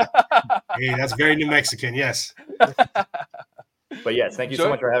 Hey, that's very New Mexican. Yes. But yes, thank you so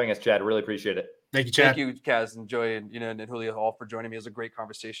much for having us, Chad. Really appreciate it. Thank you, Chad. Thank you, Kaz and Joy, and and Julio all for joining me. It was a great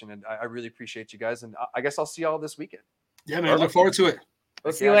conversation, and I really appreciate you guys. And I guess I'll see y'all this weekend. Yeah, man. Look forward to it.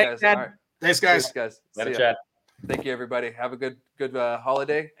 We'll see you later, Chad. Right. Thanks, guys. Later, Chad. Thank you, everybody. Have a good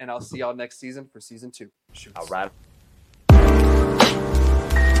holiday, and I'll see y'all next season for season 2. All right.